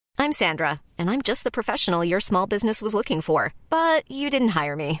I'm Sandra, and I'm just the professional your small business was looking for. But you didn't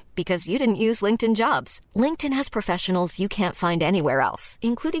hire me because you didn't use LinkedIn Jobs. LinkedIn has professionals you can't find anywhere else,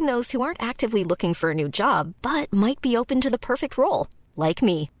 including those who aren't actively looking for a new job, but might be open to the perfect role, like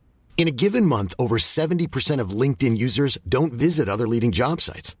me. In a given month, over 70% of LinkedIn users don't visit other leading job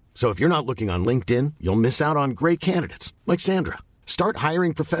sites. So if you're not looking on LinkedIn, you'll miss out on great candidates like Sandra. Start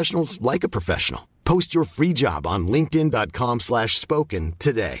hiring professionals like a professional. Post your free job on linkedin.com/spoken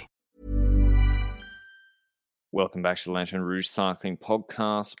today. Welcome back to the Lantern Rouge Cycling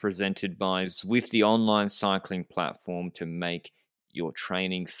Podcast, presented by Zwift, the online cycling platform to make your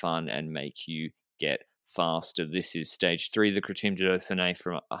training fun and make you get faster. This is stage 3 of the Critérium de Dauphiné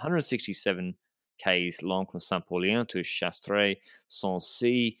from 167 k's L'Ancre Saint-Paulien to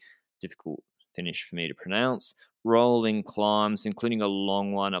Chastres-Sancy. Difficult finish for me to pronounce. Rolling climbs, including a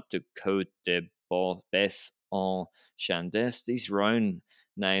long one up to Côte de Besse en Chandès. These Rhone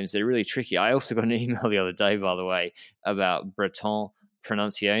names, they're really tricky. I also got an email the other day, by the way, about Breton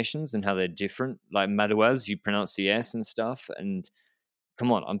pronunciations and how they're different. Like Madoise, you pronounce the S and stuff. And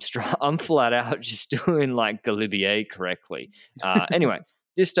come on, I'm flat out just doing like Galibier correctly. Anyway,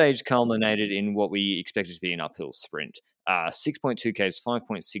 this stage culminated in what we expected to be an uphill sprint. 6.2 Ks,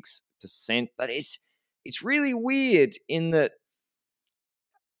 5.6%. But it's really weird in that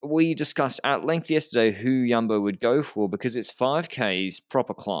we discussed at length yesterday who Jumbo would go for, because it's 5Ks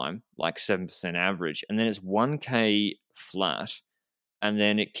proper climb, like 7% average, and then it's 1K flat, and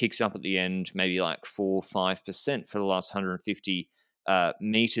then it kicks up at the end, maybe like 4-5% for the last 150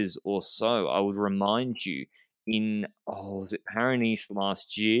 meters or so. I would remind you, was it Paris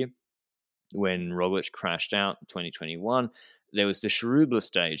last year when Roglic crashed out in 2021? There was the Cheruble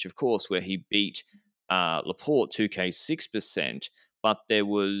stage, of course, where he beat Laporte 2K 6%. But there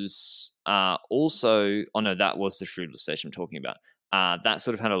was also, that was the Cheruble stage I'm talking about. That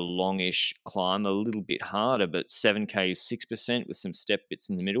sort of had a longish climb, a little bit harder, but 7K 6% with some step bits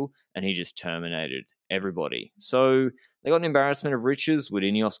in the middle, and he just terminated everybody. So they got an embarrassment of riches. Would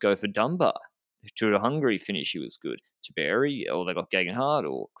Ineos go for Dunbar? Tour de Hungary finish, he was good. Tiberi, or they got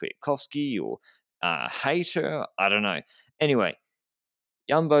Gegenhardt, or Kwiatkowski, or Hayter. I don't know. Anyway,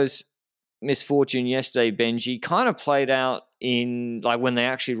 Jumbo's misfortune yesterday, Benji, kind of played out in like when they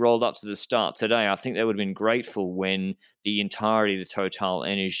actually rolled up to the start today. I think they would have been grateful when the entirety of the Total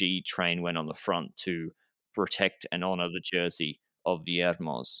Energy train went on the front to protect and honor the jersey of the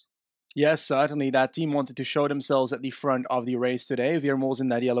Hermos. Yes, certainly. That team wanted to show themselves at the front of the race today. Hermos in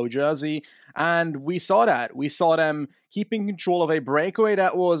that yellow jersey. And we saw that. We saw them keeping control of a breakaway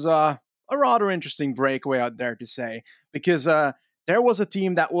that was a rather interesting breakaway out there, to say. Because there was a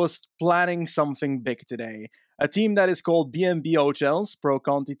team that was planning something big today. A team that is called B&B Hotels, Pro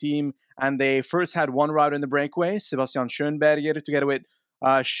Conti team. And they first had one rider in the breakaway, Sebastian Schoenberger, together with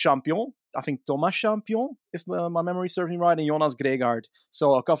Champion. I think Thomas Champion, if my memory serves me right, and Jonas Gregard.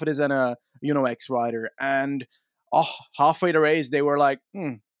 So a Cofidis and a X rider. And halfway the race, they were like,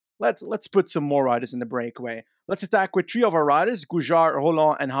 let's put some more riders in the breakaway. Let's attack with 3 of our riders, Goujard,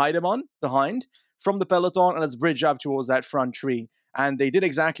 Roland, and Heidemann behind from the peloton, and let's bridge up towards that front 3. And they did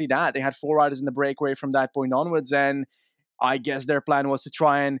exactly that. They had 4 riders in the breakaway from that point onwards, and I guess their plan was to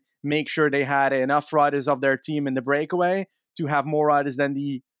try and make sure they had enough riders of their team in the breakaway to have more riders than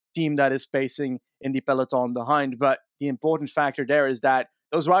the team that is pacing in the peloton behind. But the important factor there is that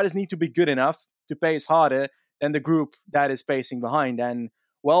those riders need to be good enough to pace harder than the group that is pacing behind. And,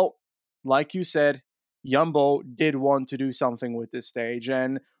 well, like you said, Jumbo did want to do something with this stage.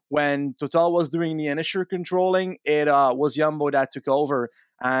 And when Total was doing the initial controlling, it was Jumbo that took over.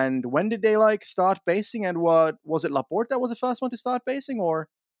 And when did they start pacing? And what was it, Laporte that was the first one to start pacing, or?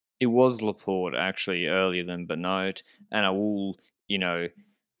 It was Laporte actually earlier than Benoit, and I will,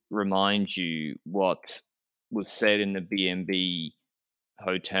 remind you what was said in the B&B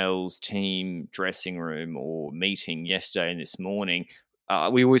Hotels team dressing room or meeting yesterday and this morning.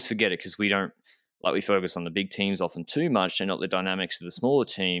 We always forget it because we don't, we focus on the big teams often too much and not the dynamics of the smaller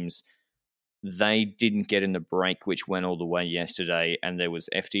teams. They didn't get in the break, which went all the way yesterday, and there was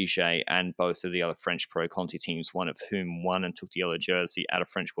FDJ and both of the other French Pro Conti teams, one of whom won and took the yellow jersey at a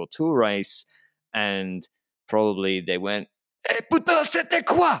French World Tour race, and probably they went, "Eh putain, c'était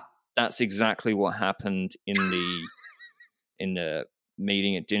quoi?" That's exactly what happened in the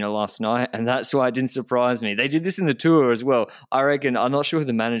meeting at dinner last night, and that's why it didn't surprise me. They did this in the tour as well. I reckon, I'm not sure who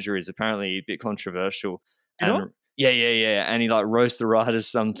the manager is, apparently a bit controversial. Yeah. And he roasts the riders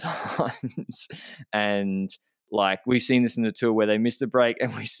sometimes. And Like, we've seen this in the tour where they miss the break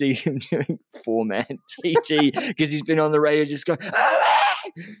and we see him doing 4-man TT because he's been on the radio just going,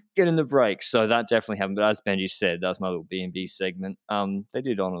 get in the break. So that definitely happened. But as Benji said, that was my little B&B segment. They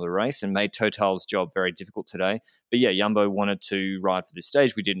did honour the race and made Total's job very difficult today. But yeah, Jumbo wanted to ride for this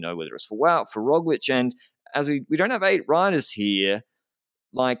stage. We didn't know whether it was for Wout, for Roglic. And as we don't have 8 riders here,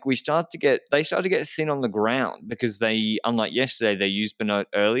 like they start to get thin on the ground because they, unlike yesterday, they used Benoit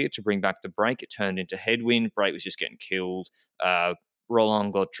earlier to bring back the break. It turned into headwind. Break was just getting killed.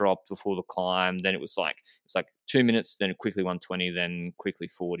 Roland got dropped before the climb. Then it's like 2 minutes, then quickly 120, then quickly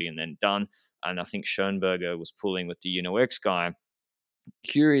 40, and then done. And I think Schoenberger was pulling with the X guy.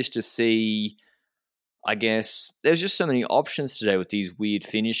 Curious to see. I guess there's just so many options today with these weird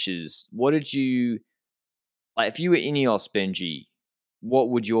finishes. What did you like if you were Ineos, Benji?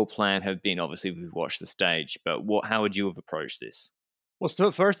 What would your plan have been? Obviously, we've watched the stage, but how would you have approached this? Well, so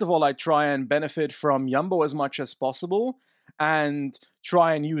first of all, I try and benefit from Jumbo as much as possible and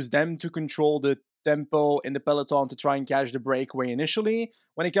try and use them to control the tempo in the peloton to try and catch the breakaway initially.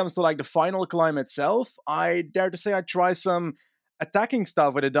 When it comes to like the final climb itself, I dare to say I try some attacking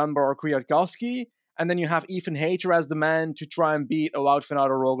stuff with a Dunbar or Kwiatkowski, and then you have Ethan Hayter as the man to try and beat a Wout van Aert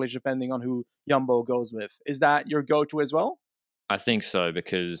or Roglic, depending on who Jumbo goes with. Is that your go-to as well? I think so,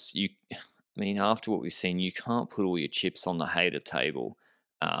 because after what we've seen, you can't put all your chips on the Hayter table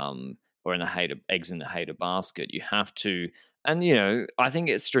or in the Hayter eggs in the Hayter basket. You have to, and I think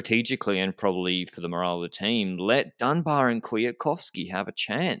it's strategically and probably for the morale of the team, let Dunbar and Kwiatkowski have a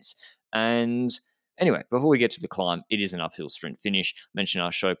chance. And anyway, before we get to the climb, it is an uphill sprint finish. Mention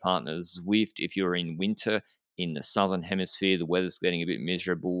our show partner Zwift. If you're in winter in the southern hemisphere, the weather's getting a bit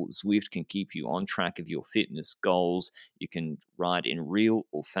miserable. Zwift can keep you on track of your fitness goals. You can ride in real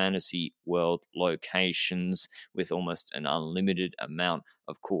or fantasy world locations with almost an unlimited amount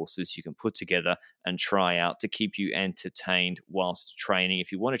of courses you can put together and try out to keep you entertained whilst training.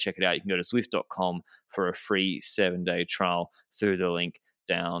 If you want to check it out, you can go to Zwift.com for a free 7-day trial through the link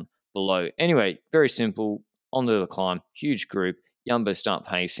down below. Anyway, very simple. On the climb, huge group. Jumbo start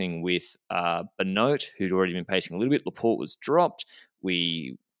pacing with Benoit, who'd already been pacing a little bit. Laporte was dropped.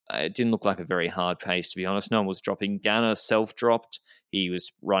 It didn't look like a very hard pace, to be honest. No one was dropping. Ganna self-dropped. He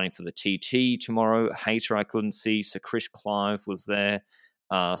was running for the TT tomorrow. Hayter I couldn't see. So Chris Clive was there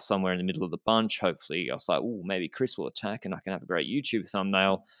somewhere in the middle of the bunch. Hopefully, I was like, maybe Chris will attack and I can have a great YouTube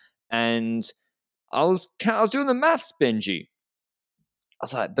thumbnail. And I was doing the maths, Benji. I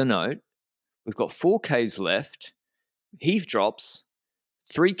was like, Benoit, we've got 4Ks left. Heath drops,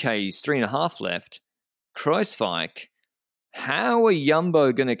 3Ks, 3.5 left. Kruiswijk, how are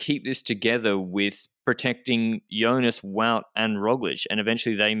Jumbo going to keep this together with protecting Jonas, Wout, and Roglic? And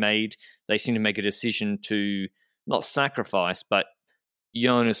eventually they seem to make a decision to not sacrifice, but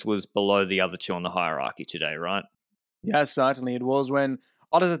Jonas was below the other two on the hierarchy today, right? Yeah, certainly. It was when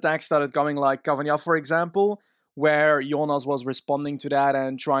other attacks started coming, like Cavagna, for example, where Jonas was responding to that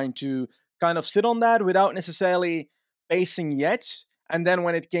and trying to kind of sit on that without necessarily pacing yet. And then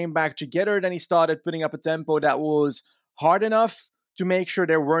when it came back together, then he started putting up a tempo that was hard enough to make sure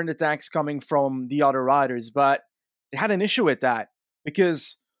there weren't attacks coming from the other riders. But they had an issue with that,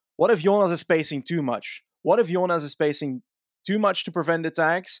 because what if Jonas is pacing too much? What if Jonas is pacing too much to prevent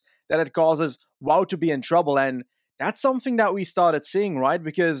attacks, that it causes Wout to be in trouble? And that's something that we started seeing, right?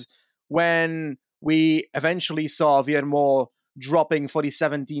 Because when we eventually saw Viermont dropping for the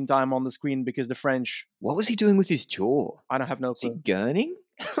 17th time on the screen because the French... What was he doing with his jaw? I don't have no clue. Was he gurning?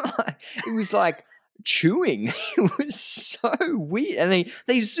 It was like chewing. It was so weird. And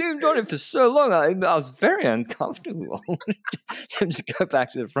they zoomed on it for so long. I was very uncomfortable. I just go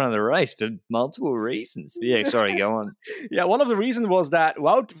back to the front of the race for multiple reasons. But yeah, sorry, go on. Yeah, one of the reasons was that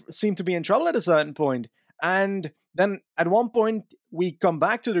Wout seemed to be in trouble at a certain point. And then at one point, we come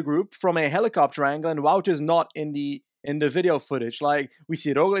back to the group from a helicopter angle, and Wout is not in the video footage. Like, we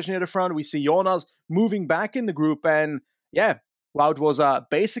see Roglic near the front, we see Jonas moving back in the group, and yeah, Wout was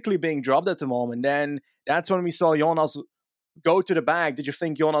basically being dropped at the moment. And that's when we saw Jonas go to the back. Did you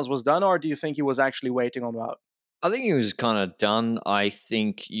think Jonas was done, or do you think he was actually waiting on Wout? I think he was kind of done. I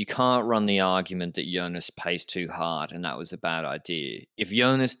think you can't run the argument that Jonas paced too hard and that was a bad idea. If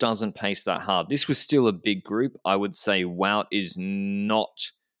Jonas doesn't pace that hard, this was still a big group. I would say Wout is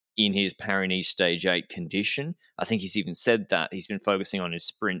not in his Paris Stage 8 condition. I think he's even said that. He's been focusing on his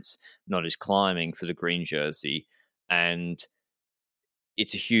sprints, not his climbing for the green jersey. And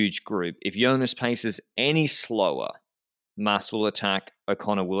it's a huge group. If Jonas paces any slower, Mas will attack,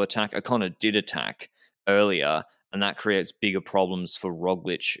 O'Connor will attack. O'Connor did attack earlier, and that creates bigger problems for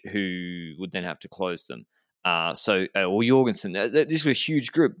Roglic, who would then have to close them. Or Jorgensen. This was a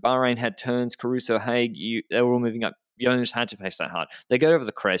huge group. Bahrain had turns. Caruso, Haig, they were all moving up. Jonas had to pace that hard. They go over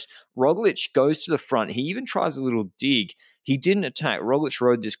the crest. Roglic goes to the front. He even tries a little dig. He didn't attack. Roglic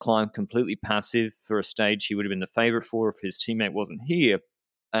rode this climb completely passive for a stage he would have been the favourite for if his teammate wasn't here.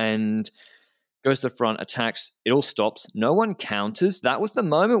 And goes to the front, attacks. It all stops. No one counters. That was the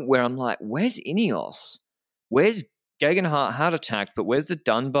moment where I'm like, where's Ineos? Where's Gegenhardt had attacked, but where's the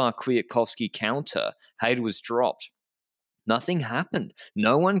Dunbar Kwiatkowski counter? Hayde was dropped. Nothing happened.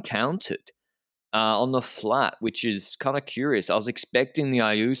 No one countered on the flat, which is kind of curious. I was expecting the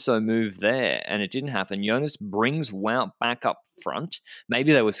Ayuso move there, and it didn't happen. Jonas brings Wout back up front.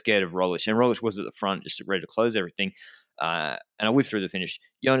 Maybe they were scared of Roglic, and Roglic was at the front just ready to close everything. And I whipped through the finish.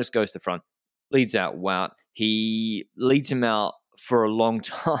 Jonas goes to the front, leads out Wout. He leads him out for a long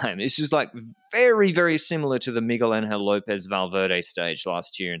time. This is like very, very similar to the Miguel Angel Lopez Valverde stage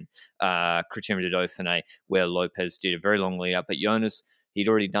last year in Critérium de Dauphiné, where Lopez did a very long lead up. But Jonas, he'd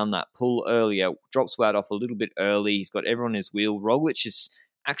already done that pull earlier, drops Wout off a little bit early. He's got everyone on his wheel. Roglic has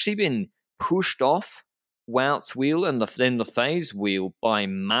actually been pushed off Wout's wheel and then the phase wheel by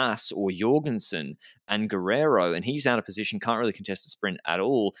Mas or Jorgensen and Guerrero, and he's out of position, can't really contest the sprint at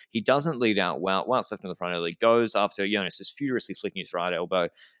all. He doesn't lead out Wout. Wout's left on the front early, goes after Jonas is furiously flicking his right elbow,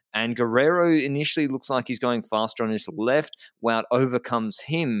 and Guerrero initially looks like he's going faster on his left. Wout overcomes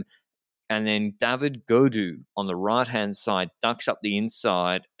him, and then David Gaudu on the right-hand side ducks up the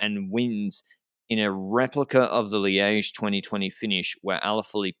inside and wins in a replica of the Liège 2020 finish where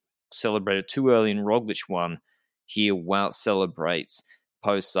Alaphilippe celebrated too early and Roglic won. Here, Wout celebrates,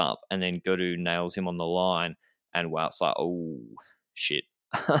 posts up, and then Gaudu nails him on the line, and Wout's like, oh, shit.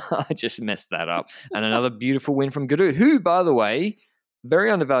 I just messed that up. And another beautiful win from Gaudu, who, by the way,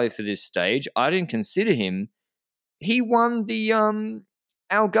 very undervalued for this stage. I didn't consider him. He won the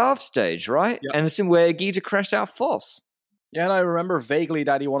Algarve stage, right? Yep. And this is where Guida crashed out Foss. Yeah, and I remember vaguely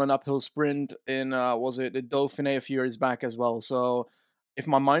that he won an uphill sprint in, was it the Dauphiné a few years back as well. So if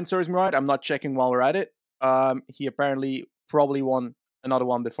my mind serves me right, I'm not checking while we're at it. He apparently probably won another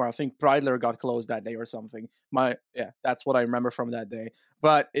one before. I think Preidler got closed that day or something. That's what I remember from that day.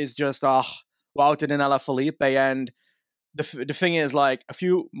 But it's just, Wout did an Alaphilippe, and the thing is, like, a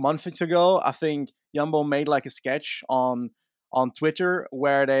few months ago, I think Jumbo made like a sketch on Twitter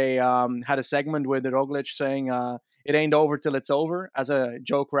where they had a segment with Roglic saying it ain't over till it's over, as a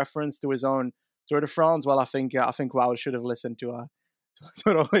joke reference to his own Tour de France. Well, I think Wout should have listened to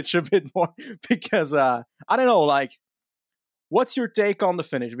Roglic a bit more, because I don't know, like, what's your take on the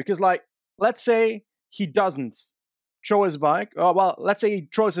finish? Because, like, let's say he doesn't throw his bike. Let's say he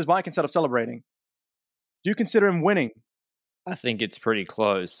throws his bike instead of celebrating. Do you consider him winning? I think it's pretty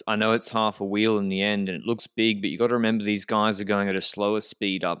close. I know it's half a wheel in the end and it looks big, but you got to remember these guys are going at a slower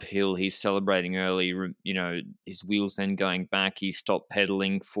speed uphill. He's celebrating early, his wheel's then going back. He stopped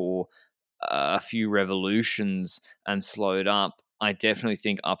pedaling for a few revolutions and slowed up. I definitely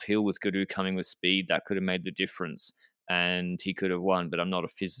think uphill with Gaudu coming with speed, that could have made the difference and he could have won, but I'm not a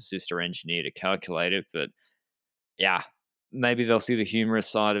physicist or engineer to calculate it. But yeah, maybe they'll see the humorous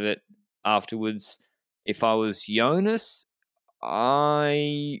side of it afterwards. If I was Jonas,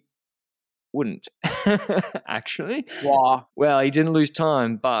 I wouldn't, actually. Wow. Well, he didn't lose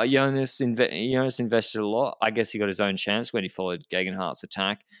time, but Jonas invested a lot. I guess he got his own chance when he followed Gegenhardt's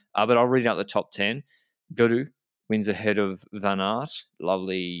attack. But I'll read out the top 10. Gaudu wins ahead of Van Aert.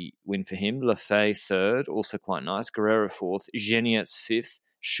 Lovely win for him. Lafay third, also quite nice. Guerrero fourth. Geniet's fifth.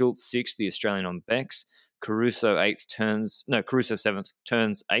 Schultz sixth, the Australian on Bex. Caruso seventh,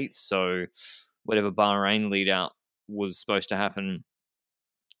 turns eighth. So whatever Bahrain lead out was supposed to happen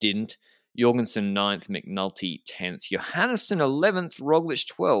didn't. Jorgensen 9th, McNulty 10th, Johannesson 11th, Roglic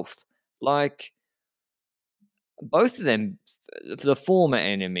 12th. Like, both of them, the former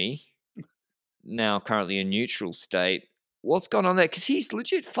enemy, now currently in neutral state. What's going on there? Because he's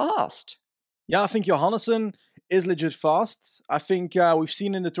legit fast. Yeah, I think Johannesson is legit fast. I think we've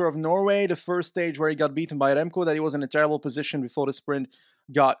seen in the Tour of Norway, the first stage where he got beaten by Remco, that he was in a terrible position before the sprint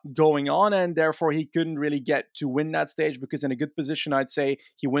got going on, and therefore he couldn't really get to win that stage, because in a good position, I'd say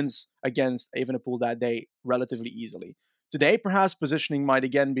he wins against Evenepoel that day relatively easily. Today, perhaps positioning might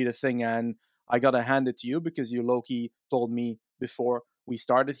again be the thing, and I gotta hand it to you because you low-key told me before we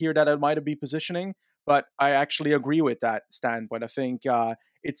started here that it might be positioning, but I actually agree with that standpoint. I think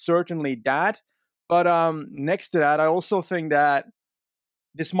it's certainly that, but next to that, I also think that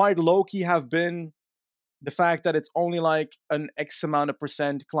this might low-key have been the fact that it's only like an X amount of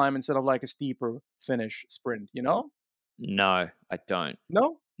percent climb instead of like a steeper finish sprint, you know? No, I don't.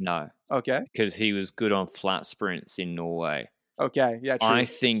 No? No. Okay. Because he was good on flat sprints in Norway. Okay, yeah, I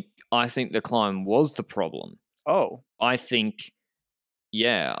true. think the climb was the problem. Oh, I think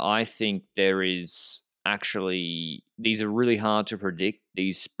there is actually, these are really hard to predict,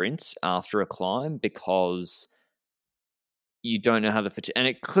 these sprints after a climb, because you don't know how the fatigue, and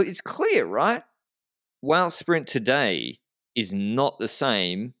it's clear, right? Wout's sprint today is not the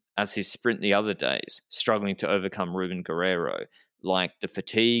same as his sprint the other days, struggling to overcome Ruben Guerrero. Like, the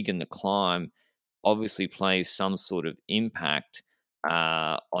fatigue and the climb obviously plays some sort of impact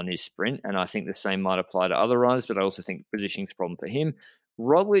on his sprint, and I think the same might apply to other riders, but I also think positioning's a problem for him.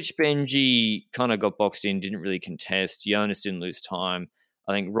 Roglic, Benji kind of got boxed in, didn't really contest. Jonas didn't lose time.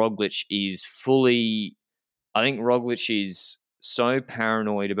 I think Roglic is so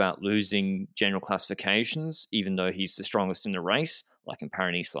paranoid about losing general classifications, even though he's the strongest in the race, like in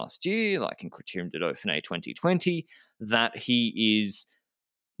Paris last year, like in Critérium de Dauphiné 2020, that he is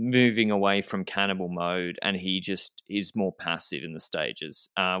moving away from cannibal mode, and he just is more passive in the stages,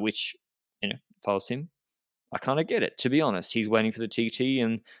 which, if I was him, I kind of get it, to be honest. He's waiting for the TT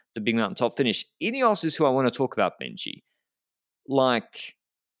and the big mountain top finish. Ineos is who I want to talk about, Benji. Like,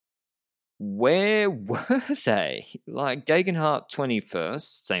 where were they? Like, Gegenhardt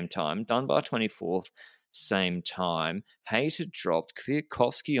 21st, same time. Dunbar 24th, same time. Hayter dropped.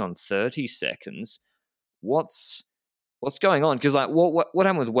 Kwiatkowski on 30 seconds. What's going on? Because, like, what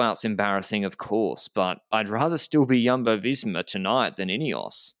happened with Wout's embarrassing, of course, but I'd rather still be Jumbo-Visma tonight than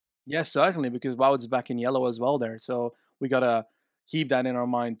Ineos. yes, certainly, because Wout's back in yellow as well there. So we gotta keep that in our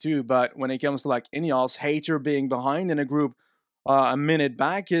mind too. But when it comes to like Ineos, Hater being behind in a group a minute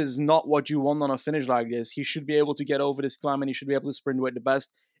back is not what you want on a finish like this. He should be able to get over this climb and he should be able to sprint with the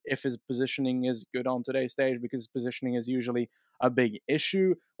best if his positioning is good on today's stage, because positioning is usually a big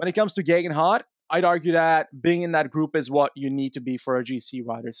issue. When it comes to Gegenhardt, I'd argue that being in that group is what you need to be for a GC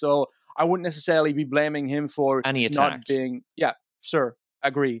rider. So I wouldn't necessarily be blaming him for And he not attacked. being. Yeah, sure,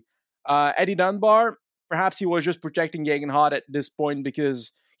 agree. Eddie Dunbar, perhaps he was just protecting Gegenhardt at this point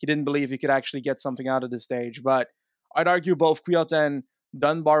because he didn't believe he could actually get something out of the stage. But I'd argue both Kwiat and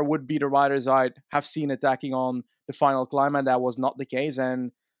Dunbar would be the riders I'd have seen attacking on the final climb, and that was not the case.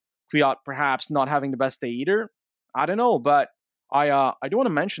 And Kwiat perhaps not having the best day either. I don't know, but I do want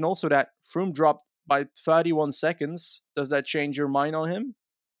to mention also that Froome dropped by 31 seconds. Does that change your mind on him?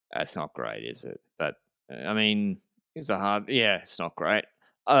 That's not great, is it? But I mean, it's not great.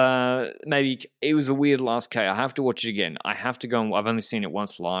 Maybe it was a weird last K. I have to watch it again. I have to go. I've only seen it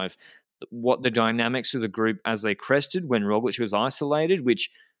once live. What the dynamics of the group as they crested when Roglic was isolated, which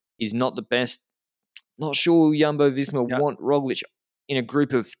is not the best. Not sure Jumbo-Visma Yeah. want Roglic in a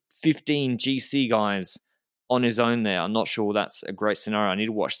group of 15 GC guys on his own there. I'm not sure that's a great scenario. I need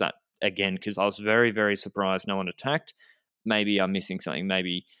to watch that again because I was very, very surprised no one attacked. Maybe I'm missing something.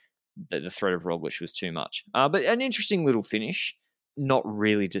 Maybe the threat of Roglic was too much. But an interesting little finish. Not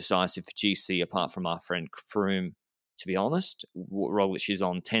really decisive for GC apart from our friend Froome, to be honest. Roglic is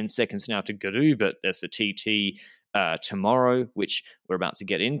on 10 seconds now to Guru, but there's a TT tomorrow, which we're about to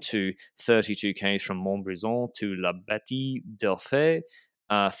get into. 32 Ks from Montbrison to La Bâtie d'Orphée.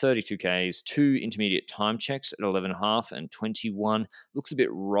 32 Ks, 2 intermediate time checks at 11.5 and 21. Looks a bit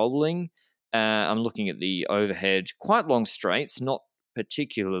rolling. I'm looking at the overhead. Quite long straights, not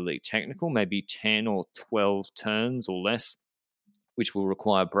particularly technical, maybe 10 or 12 turns or less, which will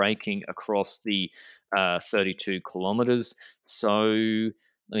require braking across the 32 kilometers. So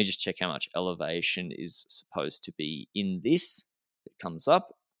let me just check how much elevation is supposed to be in this. It comes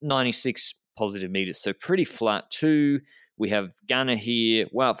up 96 positive meters, so pretty flat too. We have Ganna here,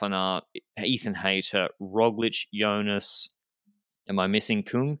 Wout van Aert, Ethan Hayter, Roglic, Jonas. Am I missing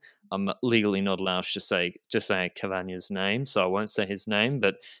Kung? I'm legally not allowed to say Cavagna's name, so I won't say his name.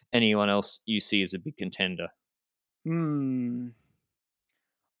 But anyone else you see as a big contender?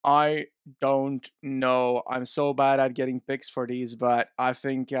 I don't know. I'm so bad at getting picks for these, but I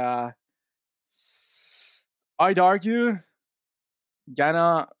think I'd argue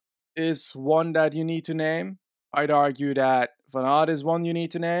Ganna is one that you need to name. I'd argue that Van Aert is one you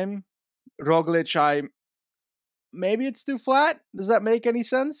need to name. Roglic, maybe it's too flat. Does that make any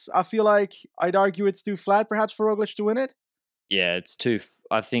sense? I feel like I'd argue it's too flat, perhaps, for Roglic to win it. Yeah, it's too.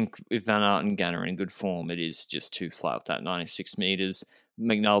 I think if Van Aert and Ganna are in good form, it is just too flat with that 96 meters.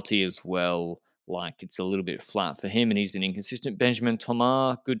 McNulty as well. Like, it's a little bit flat for him, and he's been inconsistent. Benjamin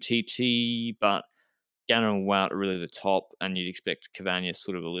Thomas, good TT, but Ganna and Wout are really the top, and you'd expect Cavagna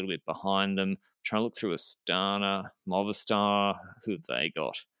sort of a little bit behind them. Trying to look through Astana, Movistar, who have they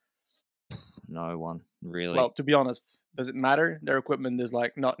got? No one, really. Well, to be honest, does it matter? Their equipment is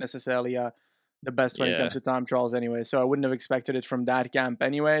like not necessarily the best when it Yeah. comes to time trials anyway, so I wouldn't have expected it from that camp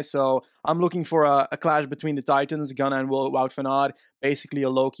anyway. So I'm looking for a clash between the Titans, Gunnar and Wout van Aert, basically a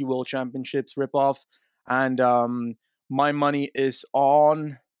Loki World Championships ripoff. And my money is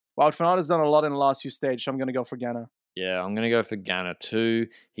on Wout van Aert. Has done a lot in the last few stages, so I'm going to go for Gunnar. Yeah, I'm going to go for Ghana too.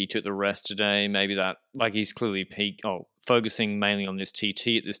 He took the rest today. Maybe that, like, he's clearly focusing mainly on this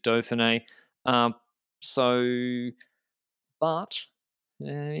TT at this Dauphiné. Um, so, but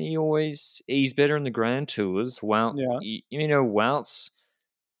he's better in the Grand Tours. Well, Yeah, Wout's,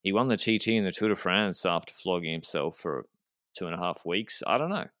 he won the TT in the Tour de France after flogging himself for 2.5 weeks. I don't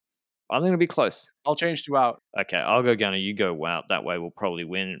know. I think it'll be close. I'll change to Wout. Okay, I'll go Gunner. You go Wout. That way we'll probably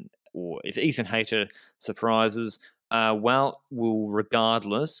win. Or if Ethan Hayter surprises, Wout will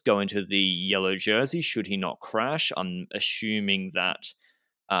regardless go into the yellow jersey should he not crash. I'm assuming that,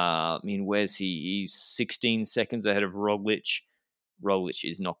 where's he? He's 16 seconds ahead of Roglic. Roglic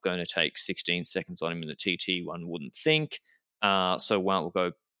is not going to take 16 seconds on him in the TT, one wouldn't think. So Wout will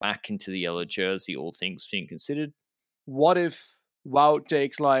go back into the yellow jersey, all things being considered. What if Wout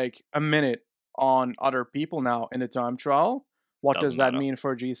takes like a minute on other people now in the time trial? What does that mean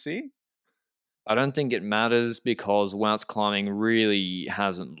for GC? I don't think it matters because Wout's climbing really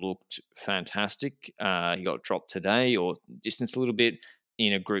hasn't looked fantastic. He got dropped today or distanced a little bit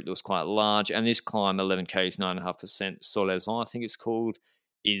in a group that was quite large. And this climb, 11K is 9.5%, Solaison, I think it's called,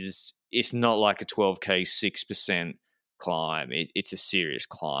 it's not like a 12K 6% climb. It's a serious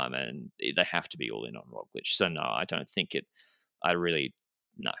climb and they have to be all in on Roglic. So no, I don't think it.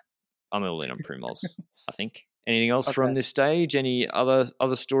 No. I'm all in on Primoz, I think. Anything else from this stage? Any other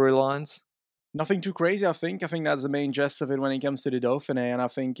storylines? Nothing too crazy, I think. I think that's the main gist of it when it comes to the Dauphiné, and I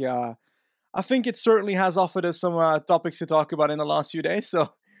think it certainly has offered us some topics to talk about in the last few days.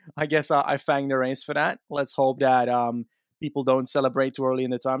 So I guess I fanged the race for that. Let's hope that people don't celebrate too early in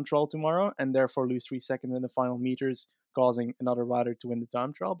the time trial tomorrow and therefore lose 3 seconds in the final meters, causing another rider to win the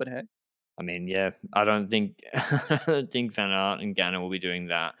time trial. But hey. I mean, yeah, I don't think Van Aert and Ghana will be doing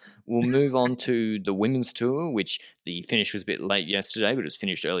that. We'll move on to the women's tour, which the finish was a bit late yesterday, but it was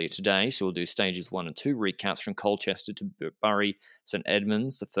finished earlier today. So we'll do stages 1 and 2 recaps from Colchester to Bury St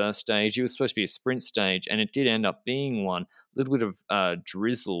Edmunds. The first stage, it was supposed to be a sprint stage, and it did end up being one. A little bit of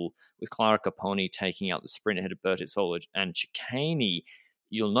drizzle with Clara Caponi taking out the sprint ahead of Bertizzolo and Chicane.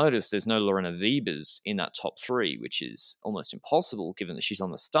 You'll notice there's no Lorena Wiebes in that top 3, which is almost impossible given that she's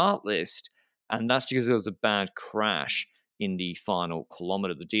on the start list. And that's because there was a bad crash in the final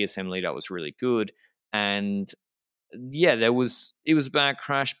kilometer. The DSM lead-out was really good. And yeah, it was a bad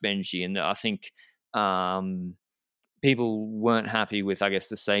crash, Benji. And I think people weren't happy with, I guess,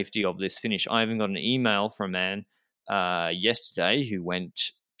 the safety of this finish. I even got an email from a man yesterday who went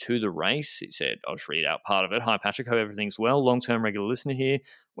to the race. He said, I'll just read out part of it. Hi, Patrick. Hope everything's well. Long-term regular listener here.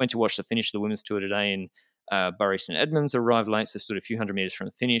 Went to watch the finish of the women's tour today in Bury St Edmunds. Arrived late, so stood a few hundred meters from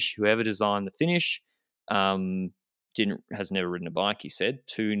the finish. Whoever designed the finish has never ridden a bike, he said.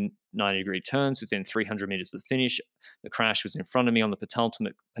 2 90-degree turns within 300 meters of the finish. The crash was in front of me on the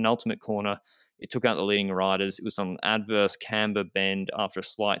penultimate corner. It took out the leading riders. It was on an adverse camber bend after a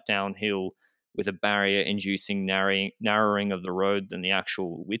slight downhill with a barrier inducing narrowing of the road than the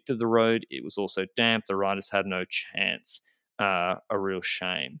actual width of the road. It was also damp. The riders had no chance. A real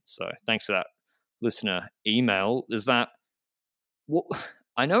shame. So thanks for that listener email. Is that what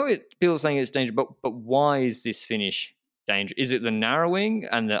I know? People are saying it's dangerous, but why is this finish dangerous? Is it the narrowing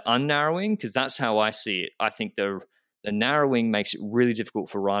and the unnarrowing? Because that's how I see it. I think the narrowing makes it really difficult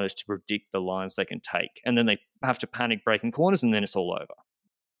for riders to predict the lines they can take, and then they have to panic braking corners, and then it's all over.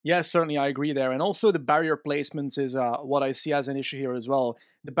 Yeah, certainly I agree there. And also the barrier placements is what I see as an issue here as well.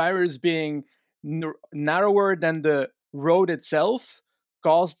 The barriers being narrower than the road itself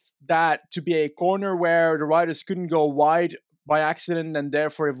caused that to be a corner where the riders couldn't go wide by accident, and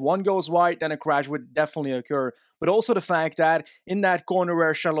therefore if one goes wide, then a crash would definitely occur. But also the fact that in that corner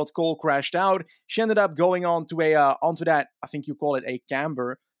where Charlotte Cole crashed out, she ended up going onto that, I think you call it a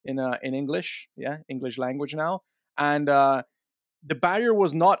camber in English, English language now, and the barrier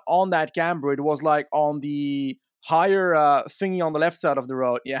was not on that camber. It was like on the higher thingy on the left side of the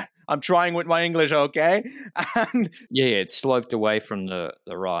road. Yeah, I'm trying with my English, okay? And yeah, it sloped away from the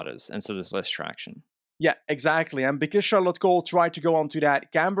riders, and so there's less traction. Yeah, exactly. And because Charlotte Cole tried to go onto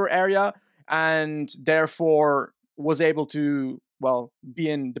that camber area and therefore was able to, well, be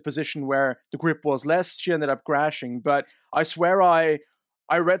in the position where the grip was less, she ended up crashing. But I swear I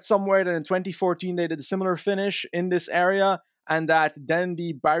read somewhere that in 2014 they did a similar finish in this area, and that then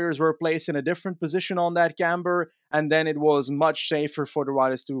the barriers were placed in a different position on that camber, and then it was much safer for the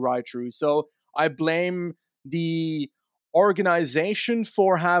riders to ride through. So I blame the organization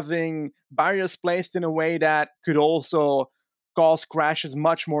for having barriers placed in a way that could also cause crashes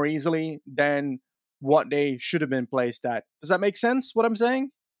much more easily than what they should have been placed at. Does that make sense, what I'm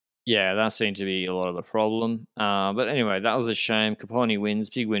saying? Yeah, that seemed to be a lot of the problem. But anyway, that was a shame. Caponi wins,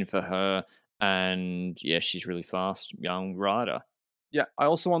 big win for her. And yeah, she's really fast, young rider. Yeah, I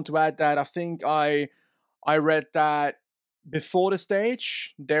also want to add that I think I read that before the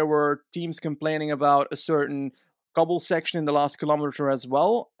stage, there were teams complaining about a certain cobble section in the last kilometer as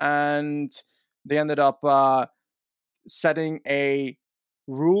well, and they ended up setting a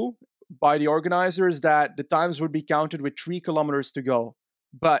rule by the organizers that the times would be counted with 3 kilometers to go.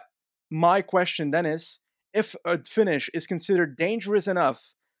 But my question then is, if a finish is considered dangerous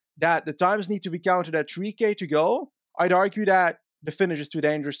enough that the times need to be counted at 3K to go, I'd argue that the finish is too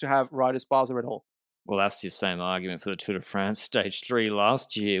dangerous to have riders pause there at all. Well, that's the same argument for the Tour de France Stage 3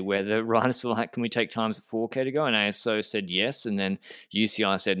 last year, where the riders were like, can we take times at 4K to go? And ASO said yes, and then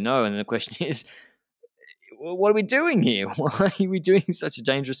UCI said no. And the question is, what are we doing here? Why are we doing such a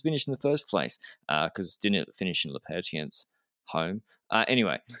dangerous finish in the first place? Because didn't it finish in Le Peltier's home?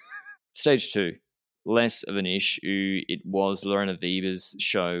 Anyway, Stage 2, less of an issue. It was Lorena Wiebes'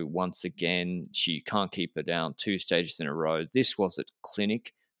 show once again. She can't keep her down 2 stages in a row. This was at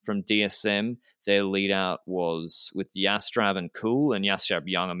Clinic from DSM. Their lead out was with Yastrab and Cool, and Yastrab,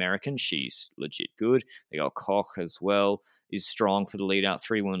 young American, she's legit good. They got Koch as well, is strong for the lead out,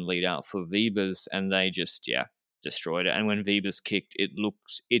 3-1 lead out for Wiebes, and they just, destroyed it. And when Wiebes kicked,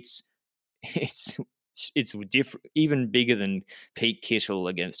 it's different, even bigger than Pete Kittle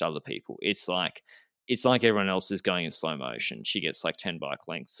against other people. It's like everyone else is going in slow motion. She gets like 10 bike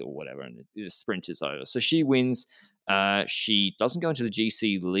lengths or whatever, and the sprint is over. So she wins. She doesn't go into the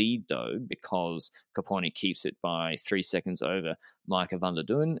GC lead, though, because Caponi keeps it by 3 seconds over Micah van der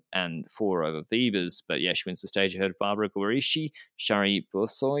Duen and 4 over Wiebes. But yeah, she wins the stage ahead of Barbara Guarici, Shari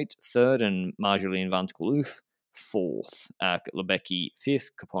Boursoit, 3rd, and Marjolein van der Kloof, 4th. Lebecki,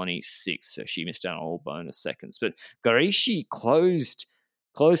 5th, Caponi, 6th. So she missed out on all bonus seconds. But Guarici closed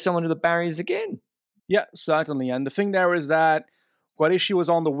someone to the barriers again. Yeah, certainly. And the thing there is that Guarici was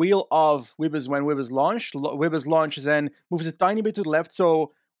on the wheel of Wiebes when Wiebes launched. Wiebes launches and moves a tiny bit to the left,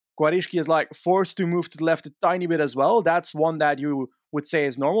 so Guarici is like forced to move to the left a tiny bit as well. That's one that you would say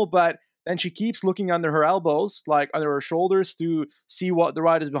is normal, but then she keeps looking under her elbows, like under her shoulders, to see what the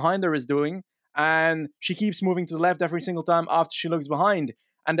riders behind her is doing, and she keeps moving to the left every single time after she looks behind.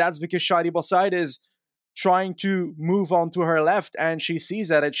 And that's because Shadi Bosside is trying to move on to her left, and she sees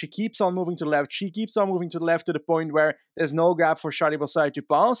that, and she keeps on moving to the left. She keeps on moving to the left to the point where there's no gap for Shadi Bosside to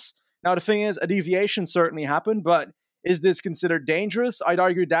pass. Now, the thing is, a deviation certainly happened, but is this considered dangerous? I'd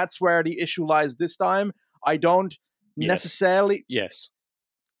argue that's where the issue lies this time. I don't necessarily... Yes.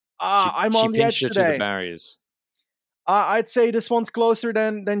 I'm on the edge today. She pinched her to the barriers. I'd say this one's closer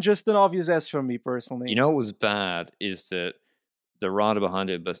than just an obvious S for me, personally. You know what was bad is that the rider behind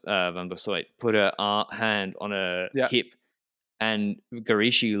her, Van Bossait, put her hand on her hip, and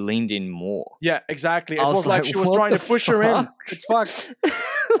Guarici leaned in more. Yeah, exactly. It was like she was trying to push her in. It's fucked.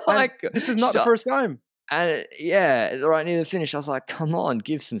 This is not the first time. And right near the finish, I was like, come on,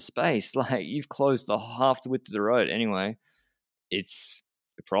 give some space. Like, you've closed the half the width of the road. Anyway, it's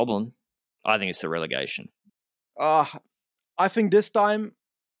a problem. I think it's a relegation. I think this time,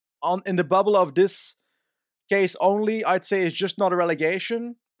 in the bubble of this case only, I'd say it's just not a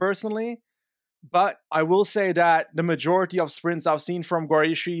relegation, personally. But I will say that the majority of sprints I've seen from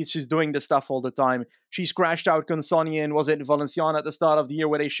Guarici, she's doing this stuff all the time. She's crashed out Consonian, was it Valenciennes at the start of the year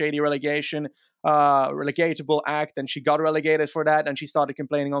with a shady relegatable act, and she got relegated for that, and she started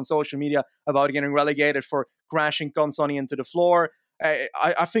complaining on social media about getting relegated for crashing Consonian to the floor.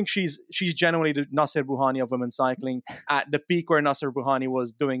 I think she's genuinely the Nasser Bouhanni of women's cycling at the peak where Nasser Bouhanni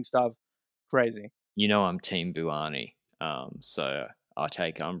was doing stuff crazy. You know I'm Team Bouhanni, so I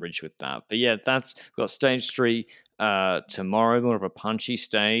take umbrage with that. But yeah, we've got stage 3 tomorrow, more of a punchy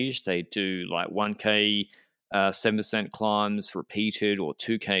stage. They do like 1K 7% climbs repeated, or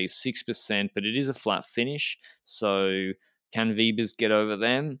 2K 6%, but it is a flat finish. So can Wiebes get over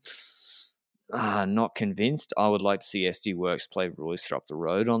them? Not convinced. I would like to see SD Works play Royster up the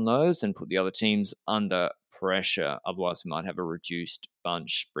road on those and put the other teams under pressure. Otherwise, we might have a reduced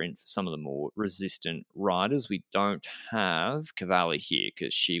bunch sprint for some of the more resistant riders. We don't have Cavalli here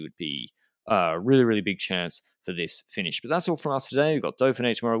because she would be a really, really big chance for this finish. But that's all from us today. We've got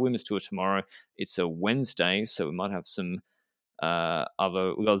Dauphiné tomorrow, Women's Tour tomorrow. It's a Wednesday, so we might have some we've got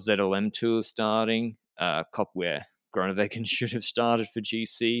ZLM Tour starting, Cop where Groenewegen should have started for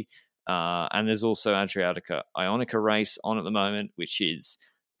GC. And there's also Adriatica Ionica race on at the moment, which is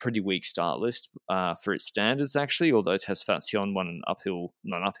pretty weak start list for its standards, actually, although Tesfatsion won an uphill,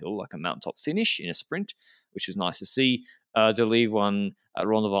 not uphill, like a mountaintop finish in a sprint, which is nice to see. De Leeuw won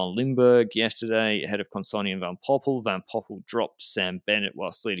Ronde van Limburg yesterday ahead of Consonni and Van Poppel. Van Poppel dropped Sam Bennett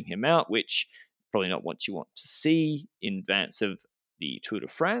whilst leading him out, which probably not what you want to see in advance of the Tour de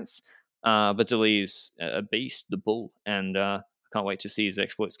France. But De Leeuw's a beast, the bull, and can't wait to see his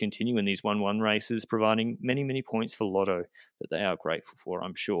exploits continue in these 1-1 races, providing many, many points for Lotto that they are grateful for,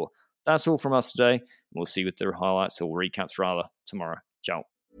 I'm sure. That's all from us today. We'll see with the highlights or recaps rather tomorrow. Ciao.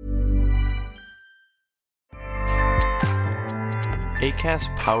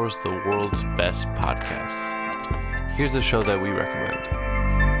 Acast powers the world's best podcasts. Here's a show that we recommend.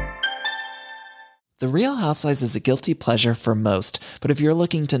 The Real Housewives is a guilty pleasure for most, but if you're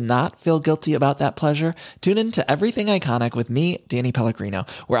looking to not feel guilty about that pleasure, tune in to Everything Iconic with me, Danny Pellegrino,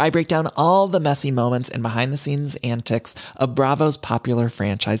 where I break down all the messy moments and behind-the-scenes antics of Bravo's popular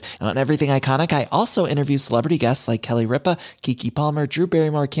franchise. And on Everything Iconic, I also interview celebrity guests like Kelly Ripa, Keke Palmer, Drew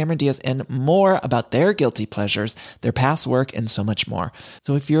Barrymore, Cameron Diaz, and more about their guilty pleasures, their past work, and so much more.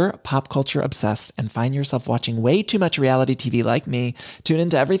 So if you're pop culture obsessed and find yourself watching way too much reality TV like me, tune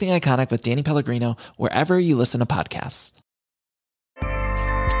into Everything Iconic with Danny Pellegrino, wherever you listen to podcasts.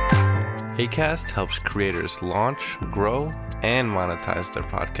 Acast helps creators launch, grow, and monetize their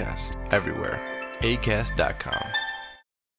podcasts everywhere. Acast.com.